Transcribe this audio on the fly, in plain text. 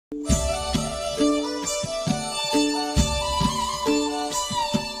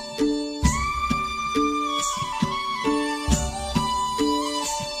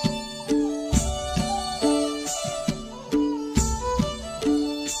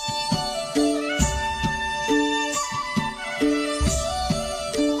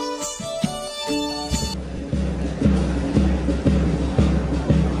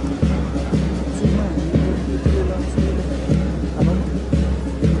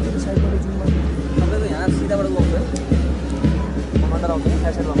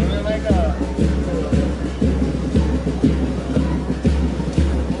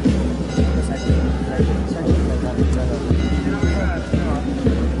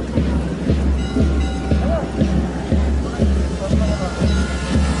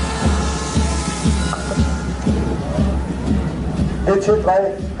दीक्षित भई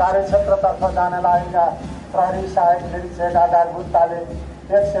कार्यक्षेत्रतर्फ जान लागेका प्रहरी सहायक निरीक्षक आधारभूत तालिम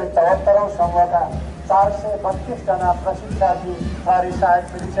 174औं समूहका 432 जना प्रशिक्षार्थी प्रहरी सहायक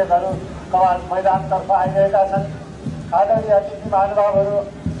निरीक्षकहरू कवाज मैदानतर्फ आइरहेका छन्। आदरणीय अतिथि महानुभावहरू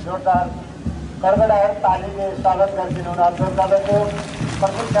जोरदार गडगडाट तालीले स्वागत गरिदिनु हुन अनुरोध गर्दछु।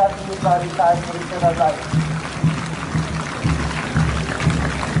 प्रशिक्षार्थी प्रहरी सहायक निरीक्षकहरूलाई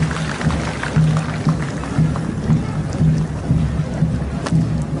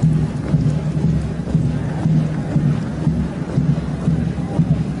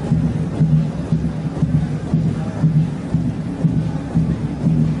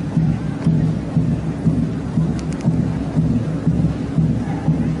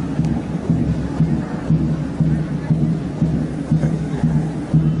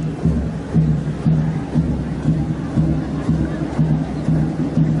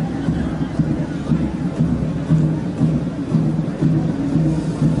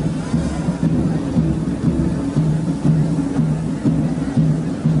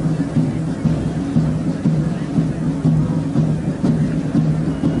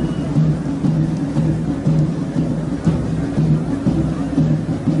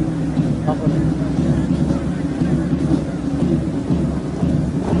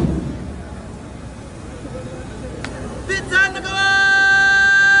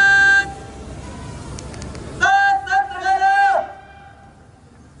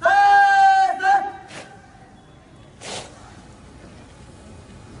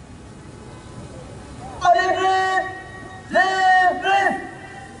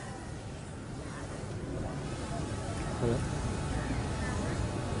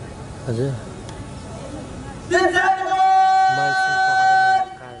हजुर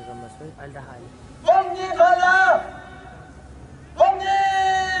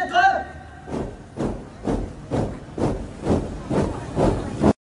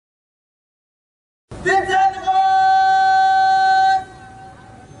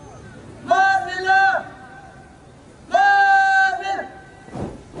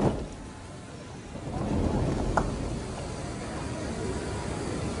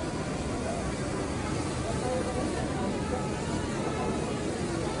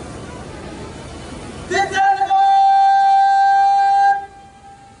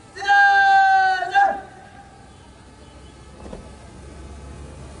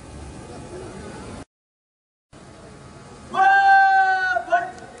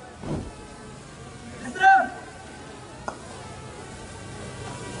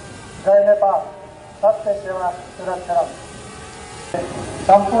सत्य सेवा सुरक्षा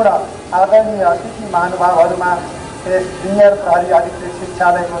सम्पूर्ण आदरणीय अतिथि महानुभावहरूमा यस सिनियर प्रहरी अधिकृत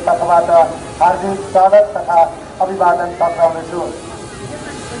शिक्षालयको तर्फबाट हार्दिक स्वागत तथा अभिवादन टक्राउनेछु।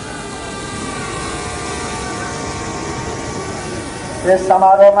 यस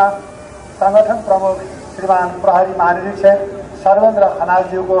समारोहमा संगठन प्रमुख श्रीमान प्रहरी महानिरीक्षक सर्वेन्द्र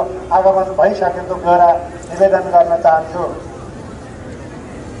खनालज्यूको आगमन भइसकेकोद्वारा निवेदन गर्न चाहन्छु।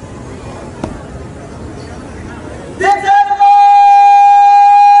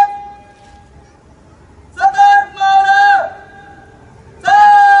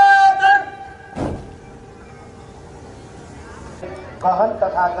 गहन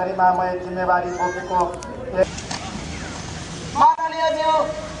तथा गरिमामय जिम्मेवारी बोकेको माननीयज्यू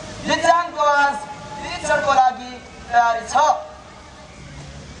दिव्याङ्ग निरीक्षणको लागि तयारी छ।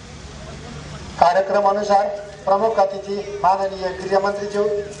 कार्यक्रम अनुसार प्रमुख अतिथि माननीय गृहमन्त्रीज्यू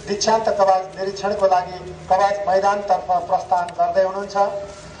दीक्षान्त कवाज निरीक्षणको लागि कवाज मैदानतर्फ प्रस्थान गर्दै हुनुहुन्छ।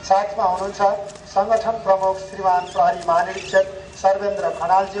 साथमा हुनुहुन्छ संगठन प्रमुख श्रीमान प्रहरी महानिरीक्षक सर्वेन्द्र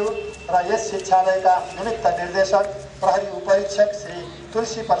खनालज्यू र यस शिक्षालयका निमित्त निर्देशक प्रहरी उपरीक्षक श्री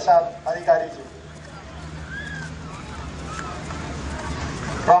तुलसी प्रसाद अधिकारीज्यू।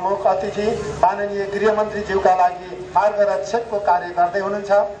 प्रमुख अतिथि माननीय गृहमन्त्रीज्यूका लागि मार्गरक्षकको कार्य गर्दै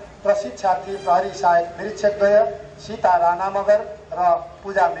हुनुहुन्छ प्रशिक्षार्थी प्रहरी सहायक निरीक्षकद्वय सीता राणा मगर र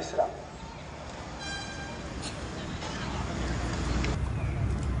पूजा मिश्र।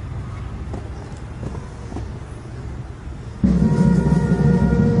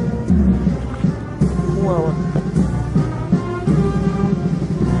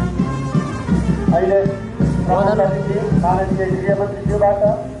 अहिले माननीय गृहमन्त्रीज्यूबाट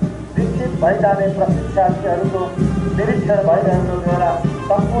विकसित भइजाने प्रशिक्षार्थीहरूको निरीक्षण भइरहेकोद्वारा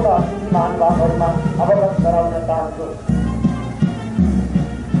सम्पूर्ण अतिथि महानुभावहरूमा अवगत गराउन चाहन्छु।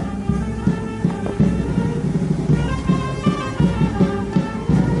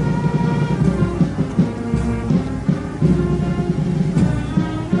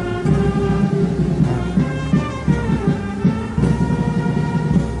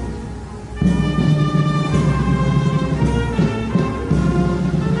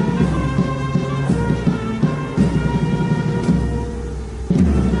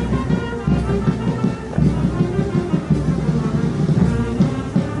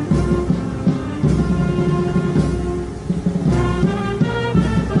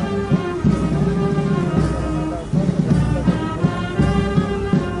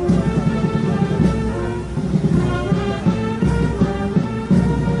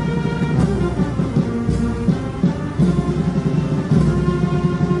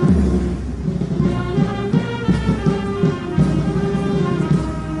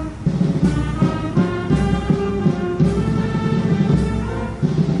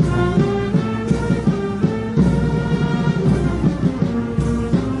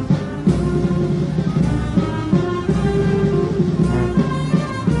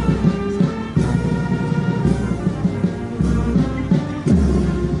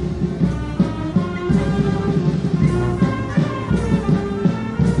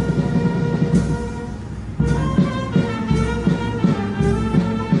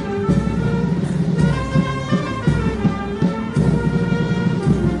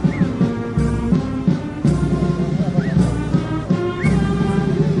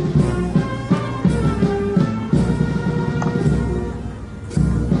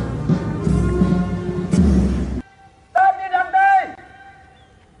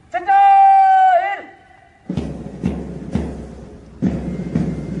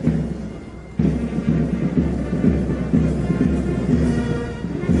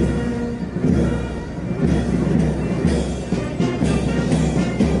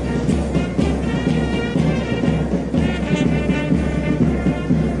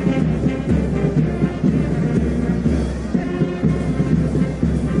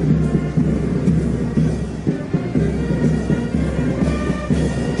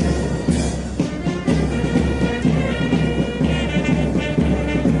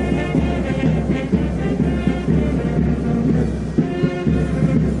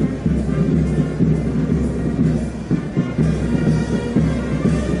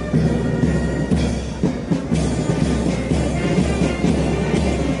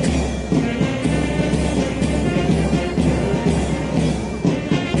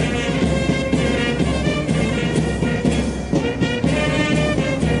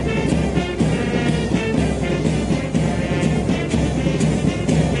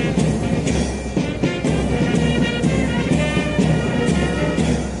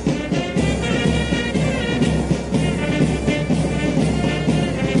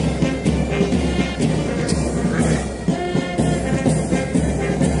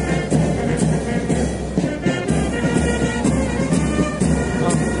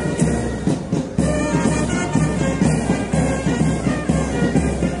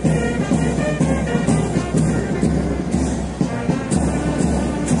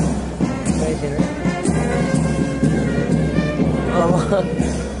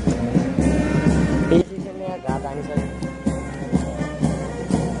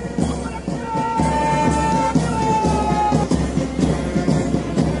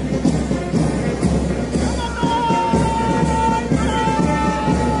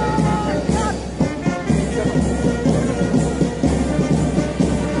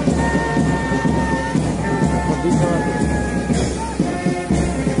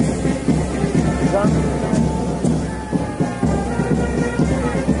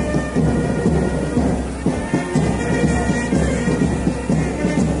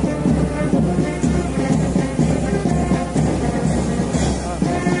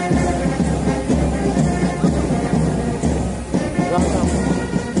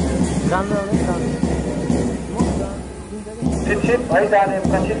 शिक्षित भइजाने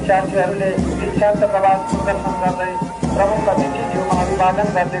प्रशिक्षार्थीहरूले दीक्षान्त प्रवास प्रदर्शन गर्दै प्रमुख अतिथिज्यूमा अभिवादन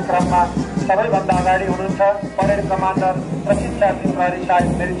गर्ने क्रममा सबैभन्दा अगाडि हुनुहुन्छ परेड कमान्डर प्रशिक्षार्थी प्रहरी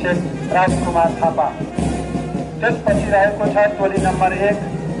सहायक निरीक्षक राजकुमार थापा। त्यसपछि रहेको छ टोली नम्बर 1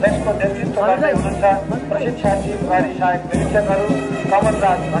 जसको नेतृत्व गर्दै हुनुहुन्छ प्रशिक्षार्थी प्रहरी सहायक निरीक्षकहरू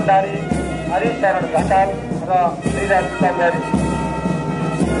कमलराज भण्डारी, हरिशरण गठनल र निरज चौधरी।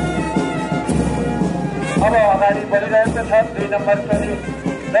 अब अगाडि बढिरहेको छ 2 नम्बर टोली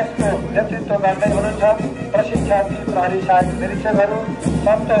जसको नेतृत्व गर्दै हुनुहुन्छ प्रशिक्षार्थी प्रहरी सहायक निरीक्षकहरू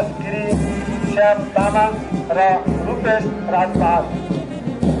सन्तोष गिरी, श्याम तामाङ र रूपेश राजपाल।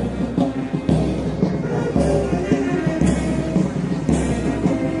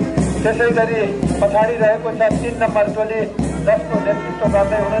 त्यसै गरी पछाडि रहेको छ 3 नम्बर टोली जसको नेतृत्व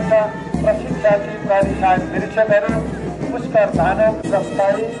गर्दै हुनुहुन्छ प्रशिक्षार्थी प्रहरी सहायक निरीक्षकहरू पुष्कर धानोक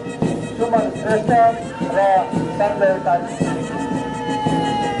जस्ताई, सुमन श्रेष्ठ र सञ्जय कार्की।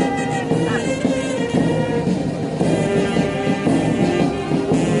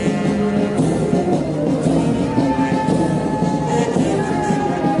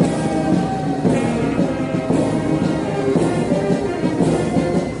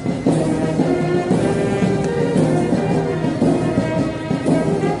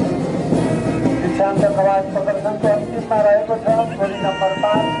 प्रवास प्रदर्शनको अन्तिममा रहेको छ टोली नम्बर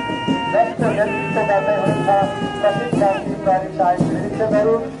 5 जसको नेतृत्व गर्दै हुनुहुन्छ प्रशिक्षार्थी प्रहरी सहायक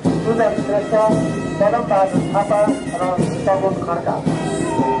निरीक्षकहरू सुजन श्रेष्ठ, पदम बहादुर थापा र सगुन खड्का।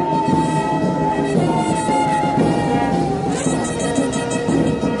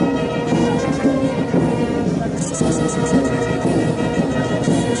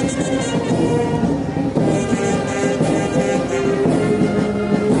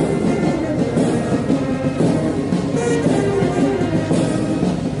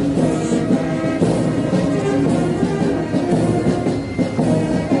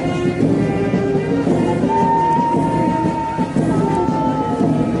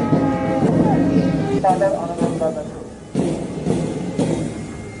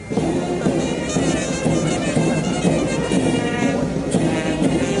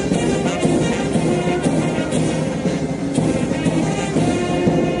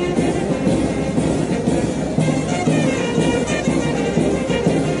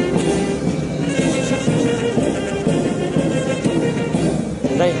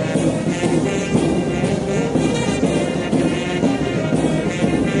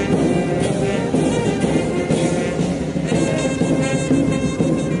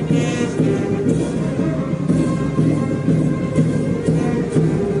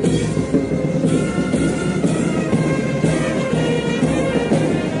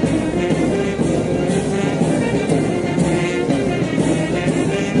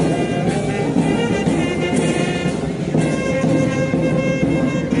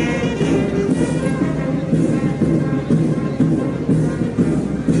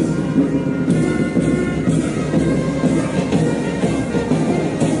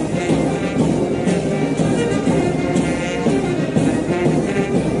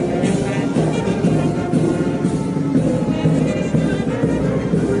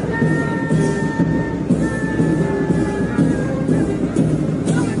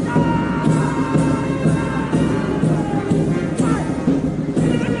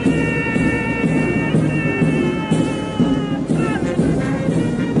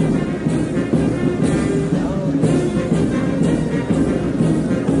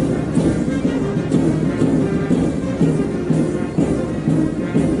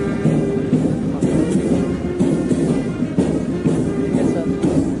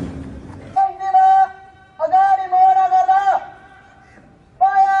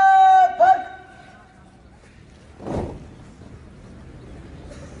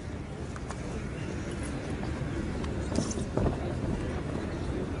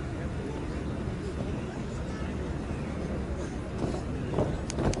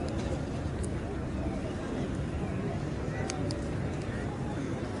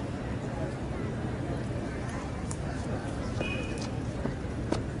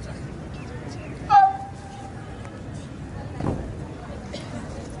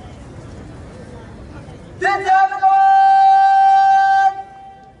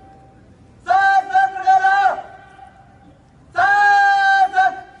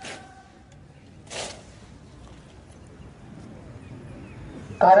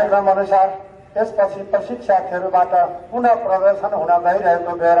 कार्यक्रम अनुसार त्यसपछि प्रशिक्षार्थीहरूबाट पुनः प्रदर्शन हुन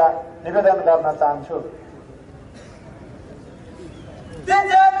गइरहेको बेला निवेदन गर्न चाहन्छु।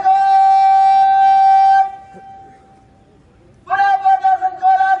 पुनः प्रदर्शनको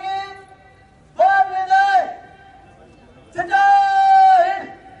लागि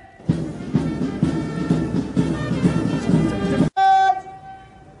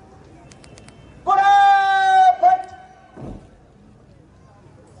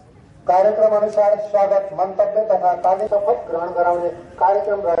कार्यक्रम अनुसार स्वागत मन्तव्य तथा तालिम शपथ ग्रहण गराउने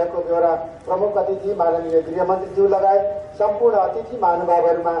कार्यक्रम रहेको बेहोरा प्रमुख अतिथि माननीय गृहमन्त्रीज्यू लगायत सम्पूर्ण अतिथि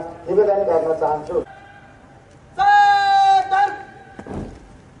महानुभावहरूमा निवेदन गर्न चाहन्छु।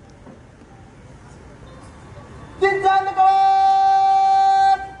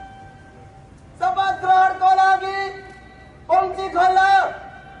 शपथ ग्रहणको लागि पङ्क्ति खोल्न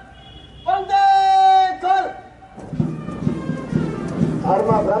धर्म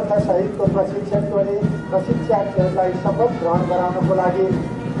ग्रन्थ सहितको प्रशिक्षण गर्ने प्रशिक्षार्थीहरूलाई शपथ ग्रहण गराउनको लागि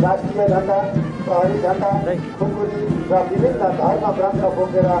राष्ट्रिय झण्डा, प्रहरी झण्डा, खुकुरी र विभिन्न धर्म ग्रन्थ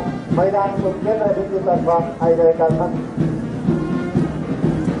बोकेर मैदानको केन्द्रबिन्दुतर्फ आइरहेका छन्।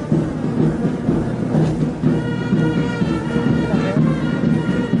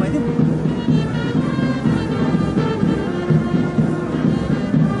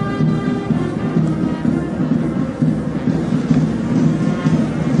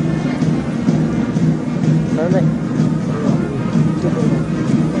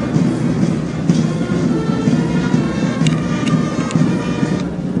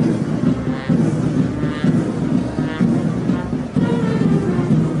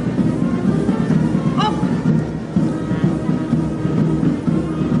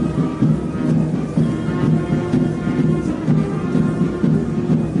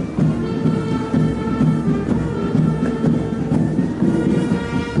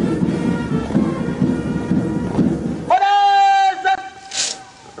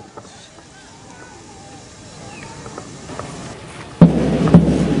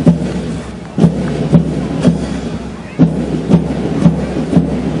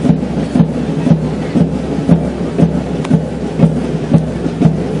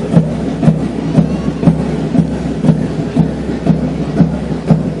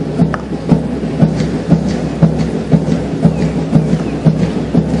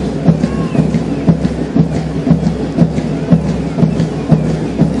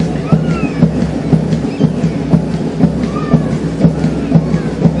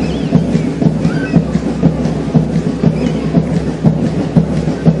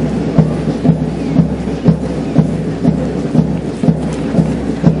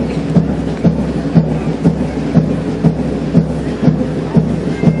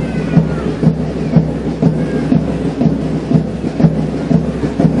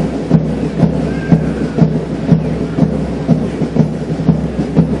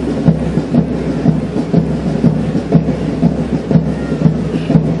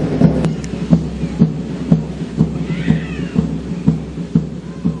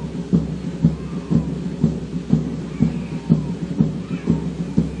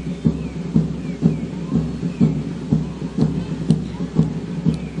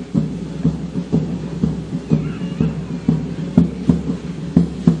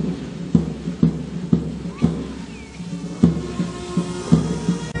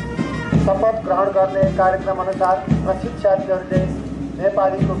 शपथ ग्रहण गर्ने कार्यक्रम अनुसार प्रशिक्षार्थीहरूले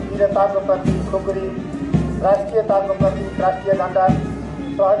नेपालीको वीरताको प्रतीक खुकुरी, राष्ट्रियताको प्रतीक राष्ट्रिय झण्डा,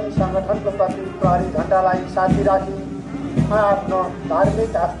 प्रहरी सङ्गठनको प्रतीक प्रहरी झण्डालाई साथी राखी आफ्नो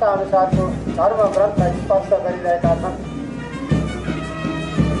धार्मिक आस्था अनुसारको धर्म ग्रन्थ स्पर्श गरिरहेका छन्।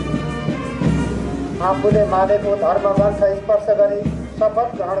 आफूले मानेको धर्म ग्रन्थ स्पर्श गरी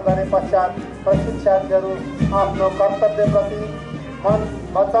शपथ ग्रहण गरे पश्चात प्रशिक्षार्थीहरू आफ्नो कर्तव्यप्रति मन,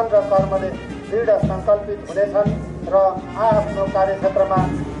 वचन र कर्मले दृढ सङ्कल्पित हुनेछन् र आफ्नो कार्यक्षेत्रमा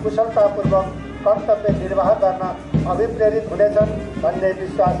कुशलतापूर्वक कर्तव्य निर्वाह गर्न अभिप्रेरित हुनेछन् भन्ने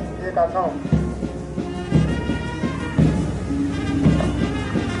विश्वास दिएका छौँ।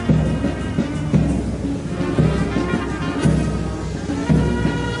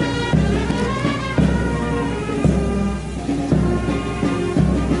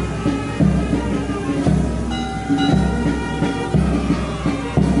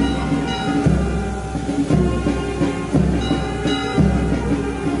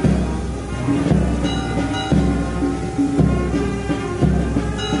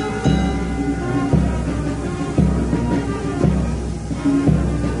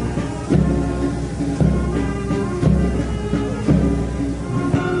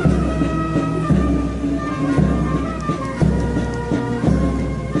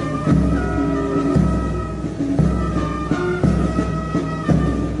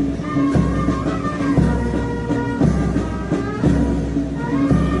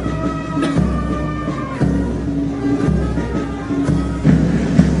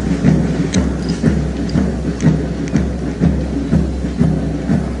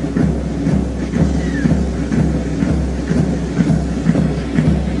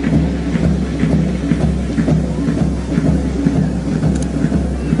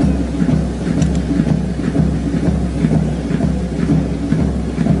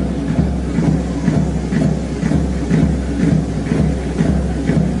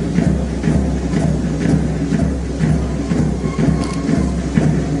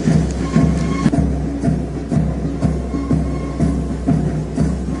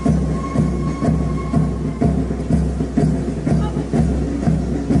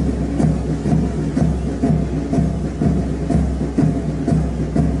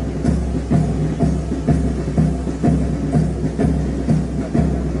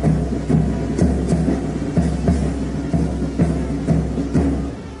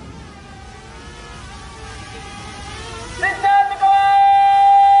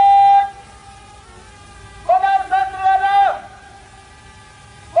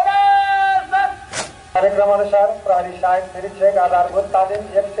 कार्यक्रमअनुसार प्रहरी सहायक निरीक्षक आधारभूत तालिम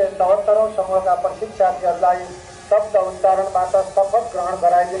 174औं समूहका प्रशिक्षार्थीहरूलाई शब्द उच्चारणबाट शपथ ग्रहण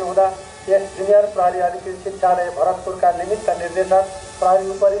गराइदिनु हुँदा यस जुनियर प्रहरी अधिकृत शिक्षालय भरतपुरका निमित्त निर्देशक प्रहरी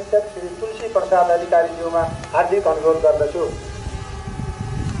उपरीक्षक श्री तुलसी प्रसाद अधिकारीज्यूमा हार्दिक अनुरोध गर्दछु।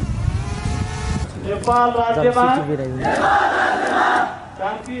 नेपाल राज्यमा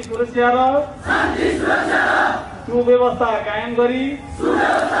शान्ति सुरक्षा र सुव्यवस्था कायम गरी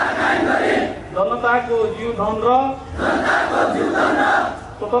जनताको जीवधन र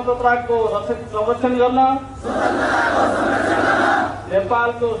स्वतन्त्रताको संरक्षण गर्न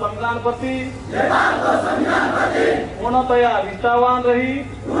नेपालको संविधानप्रति पूर्णतया निष्ठावान रही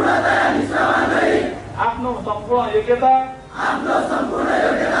आफ्नो सम्पूर्ण योग्यता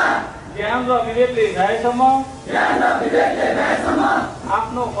ज्ञान र विवेकले भ्याएसम्म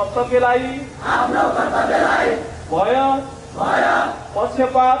आफ्नो कर्तव्यलाई भय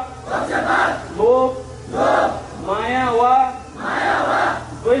पक्षपात लोभ माया वा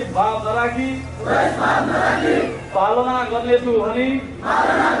द्वेष भाव नराखी पालना गर्नेछु भनी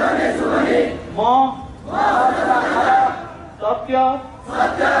म सत्य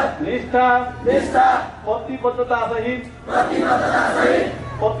निष्ठा प्रतिबद्धता सहित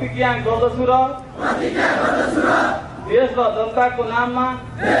प्रतिज्ञा गर्दछु र देश र जनताको नाममा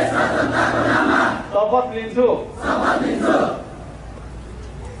शपथ लिन्छु।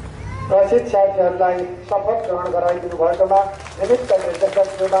 प्रशिक्षार्थीहरूलाई शपथ ग्रहण गराइदिनु भएकोमा निमित्त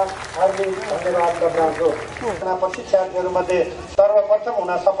निर्देशकज्यूमा हार्दिक धन्यवाद गर्न चाहन्छु। प्रशिक्षार्थीहरूमध्ये सर्वप्रथम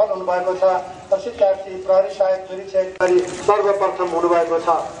हुन सफल हुनुभएको छ प्रशिक्षार्थी प्रहरी सहायक निरीक्षक सर्वप्रथम हुनुभएको छ।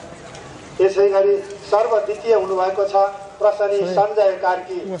 यसै गरी सर्वद्वितीय हुनुभएको छ प्रसनी सञ्जय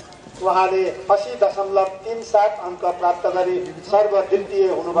कार्की। उहाँले 80.37 अङ्क प्राप्त गरी सर्वद्वितीय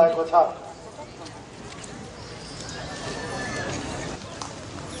हुनुभएको छ।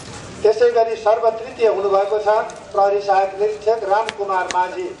 त्यसै गरी सर्वतृतीय हुनुभएको छ प्रहरी सहायक निरीक्षक रामकुमार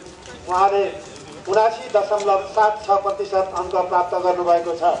माझी। उहाँले 79.76% अङ्क प्राप्त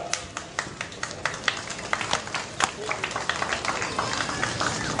गर्नुभएको छ।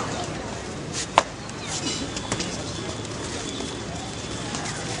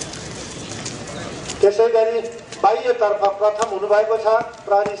 त्यसै गरी बाह्यतर्फ प्रथम हुनुभएको छ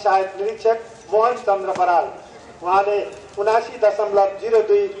प्रहरी सहायक निरीक्षक मोहन चन्द्र बराल। उहाँले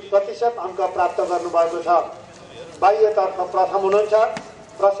 79.02% अङ्क प्राप्त गर्नुभएको छ। बाह्यतर्फ प्रथम हुनुहुन्छ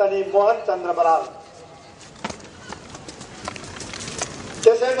प्रसनी मोहन चन्द्र बराल।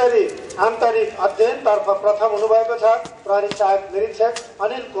 त्यसै गरी आन्तरिक अध्ययनतर्फ प्रथम हुनुभएको छ प्रहरी सहायक निरीक्षक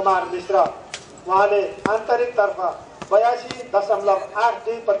अनिल कुमार मिश्र। उहाँले आन्तरिकतर्फ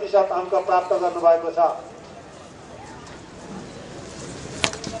 82.82% अङ्क प्राप्त गर्नुभएको छ।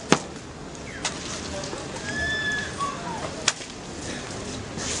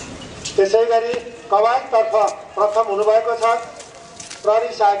 त्यसै गरी कवायदतर्फ प्रथम हुनुभएको छ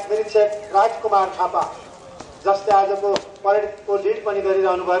प्रहरी सहायक निरीक्षक राजकुमार थापा, जसले आजको परेडको लिड पनि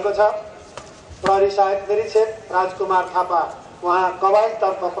गरिरहनु भएको छ। प्रहरी सहायक निरीक्षक राजकुमार थापा उहाँ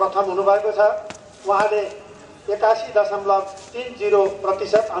कवायदतर्फ प्रथम हुनुभएको छ। उहाँले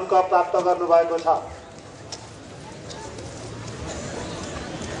 81.30% अङ्क प्राप्त गर्नुभएको छ।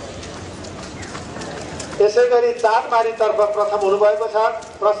 त्यसै गरी चाँदमारीतर्फ प्रथम हुनुभएको छ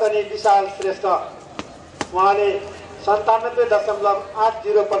प्रसनी विशाल श्रेष्ठ। उहाँले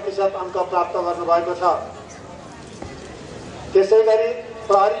 97.80% अङ्क प्राप्त गर्नुभएको छ। त्यसै गरी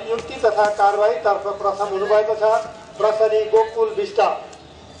प्रहरी युक्ति तथा कारवाहीतर्फ प्रथम हुनुभएको छ प्रसनी गोकुल विष्ट।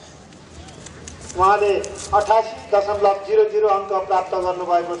 उहाँले 88.00 अङ्क प्राप्त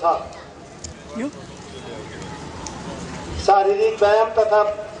गर्नुभएको छ। शारीरिक व्यायाम तथा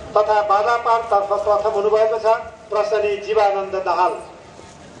बाधापारतर्फ प्रथम हुनुभएको छ प्रसनी जीवानन्द दाहाल।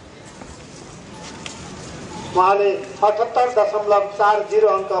 उहाँले 78.40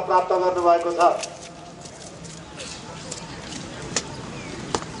 अङ्क प्राप्त गर्नुभएको छ।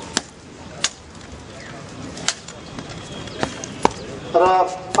 र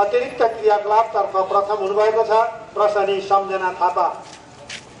अतिरिक्त क्रियाकलापतर्फ प्रथम हुनुभएको छ प्रसनी सम्झना थापा।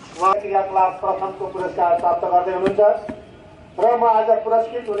 उहाँ क्रियाकलाप प्रथमको पुरस्कार प्राप्त गर्दै हुनुहुन्छ र म आज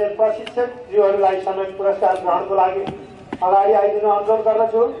पुरस्कृत हुने प्रशिक्षकज्यूहरूलाई समेत पुरस्कार ग्रहणको लागि अगाडि आइदिन अनुरोध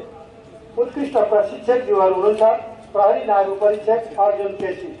गर्दछु। उत्कृष्ट प्रशिक्षकज्यूहरू हुनुहुन्छ प्रहरी नायब उपरीक्षक अर्जुन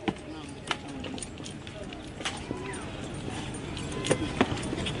केसी।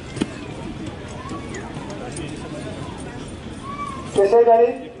 त्यसै गरी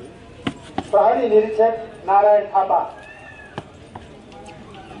प्रहरी निरीक्षक नारायण थापा।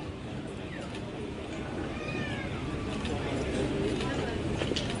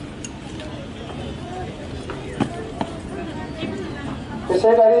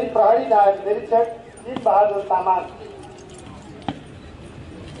 त्यसै गरी प्रहरी नायब निरीक्षक बहादुर तामाङ,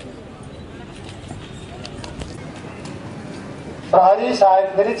 प्रहरी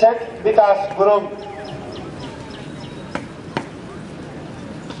सहायक निरीक्षक विकास गुरुङ,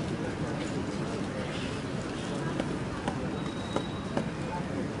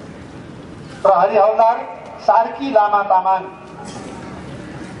 प्रहरी हवलदार सार्की लामा तामाङ,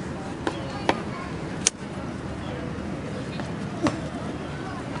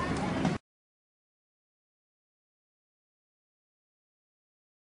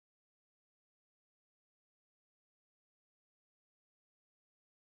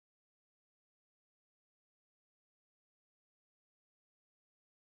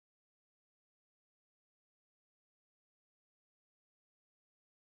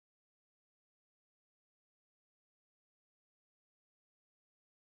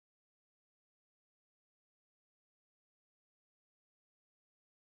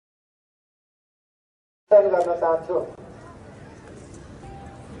 गर्न चाहन्छु।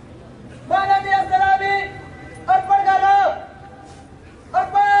 माननीय सलामी अर्पण गरौँ।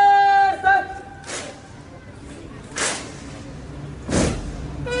 अर्पण सत।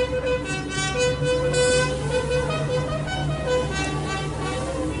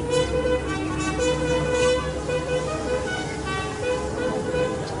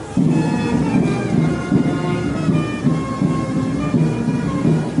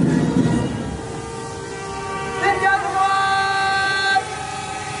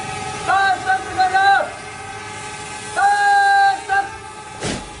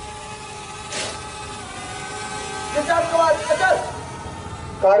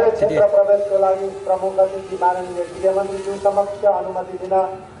 कार्यक्षेत्र प्रवेशको लागि प्रमुख अतिथि माननीय गृहमन्त्रीज्यू समक्ष अनुमति दिन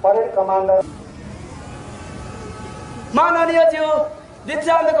परेड कमान्डर माननीय ज्यू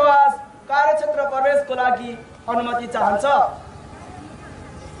दीक्षान्त कवास कार्यक्षेत्र प्रवेशको लागि अनुमति चाहन्छ।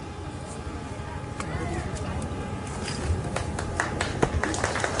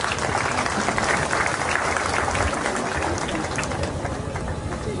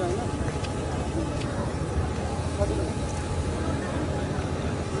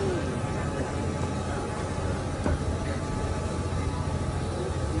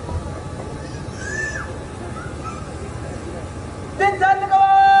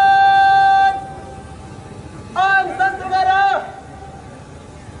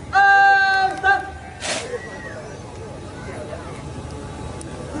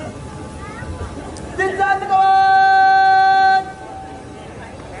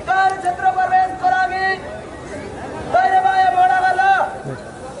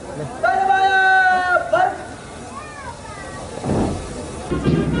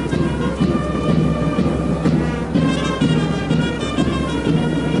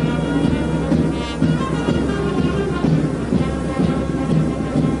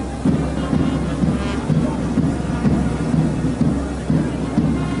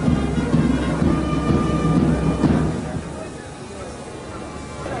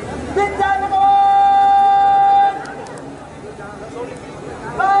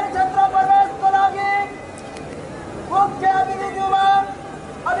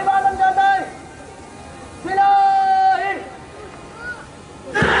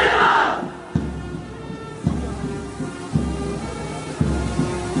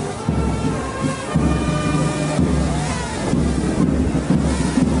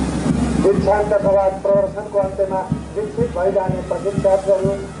 दीक्षान्त कवास प्रदर्शनको अन्त्यमा विकसित भइजाने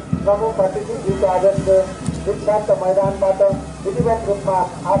प्रशिक्षकहरू प्रमुख अतिथिज्यूको आदेशले दीक्षान्त मैदानबाट विधिवत रूपमा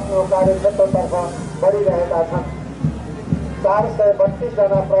आफ्नो कार्यक्षेत्रतर्फ बढिरहेका छन्। 432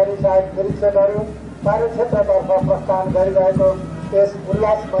 जना प्रहरी सहायक निरीक्षकहरू कार्यक्षेत्रतर्फ प्रस्थान गरिरहेको यस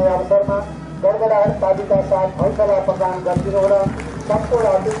उल्लासमय अवसरमा गडगडाहट तालीका साथ हौसला प्रदान गरिदिनु हुन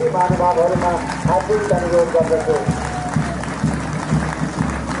सम्पूर्ण अतिथि महानुभावहरूमा हार्दिक अनुरोध गर्दछु।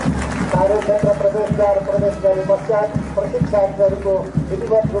 कार्यक्षेत्र प्रवेशद्वार प्रवेश गरे पश्चात प्रशिक्षार्थीहरूको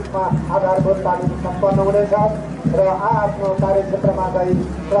विधिवत रूपमा आधारभूत तालिम सम्पन्न हुनेछ र आफ्नो कार्यक्षेत्रमा गई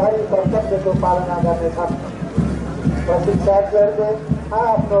प्रहरी कर्तव्यको पालना गर्नेछन्। प्रशिक्षार्थीहरूले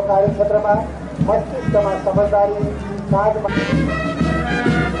आफ्नो कार्यक्षेत्रमा मस्तिष्कमा समझदारी साँझमा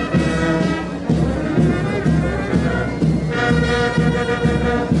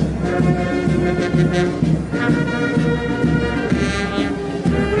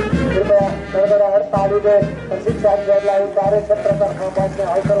गडगडाहट तालीले प्रशिक्षार्थीहरूलाई कार्यक्षेत्रतर्फ बस्ने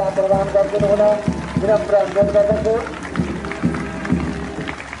हौसला प्रदान गरिदिनु हुन विनम्र अनुरोध गर्दछु।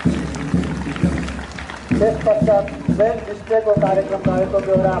 त्यस पश्चात ब्रेन डिस्प्लेको कार्यक्रम रहेको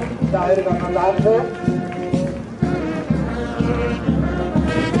बेहोरा जाहेर गर्न चाहन्छु।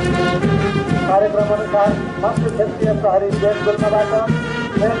 कार्यक्रम अनुसार मन्त्री क्षेत्रीय प्रहरी गेट गुल्मबाट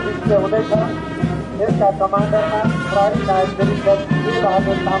ब्रेन डिस्प्ले हुँदैछ। यसका कमान्डरमा प्रहरी सहायक निरीक्षक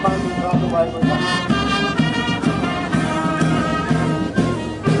बहादुर तामाङ रहनुभएको छ।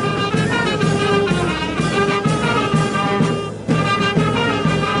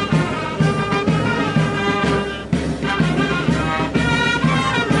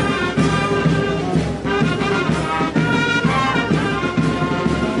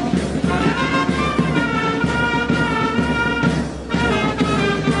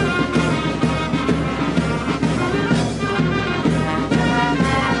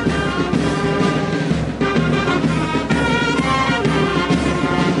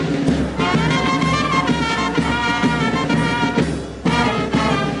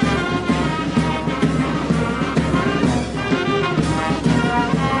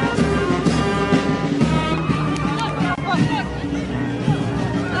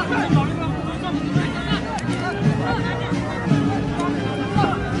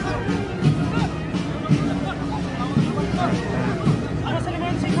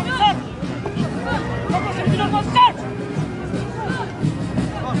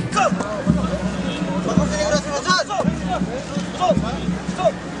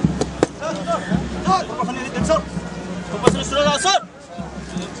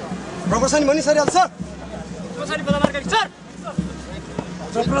 Proporsi mana sir? Sir. Proporsi pada market sir.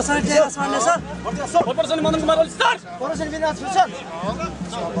 Proporsi dia asal sir. Proporsi mana kemarin sir. Proporsi bina sir.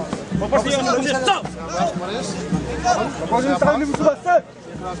 Proporsi yang mana sir. Proporsi saya ni musuh sir.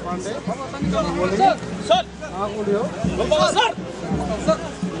 Sir. Proporsi sir.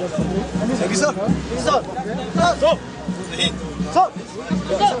 Thank you sir. Sir. Sir. Sir.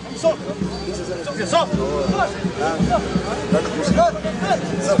 Sir.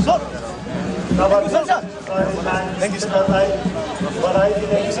 Thank you, sir. बधाई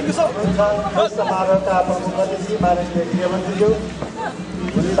दिने समारोहका प्रमुख अतिथि माननीय गृहमन्त्रीज्यू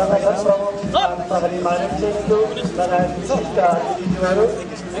लगायत प्रमुख प्रहरी महानिरीक्षकज्यू लगायत विशिष्ट अतिथिज्यूहरू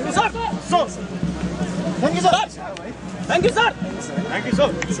Thank you sir. Thank you sir. Thank you sir. Thank you, sir.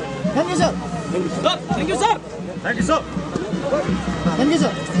 Thank you sir. Thank you sir. Thank you, sir. Thank you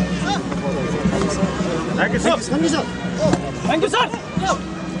sir. Thank you, sir. Thank you sir. Thank you sir.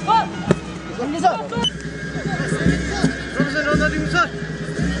 Thank you sir. Professor Ronaldinho sir.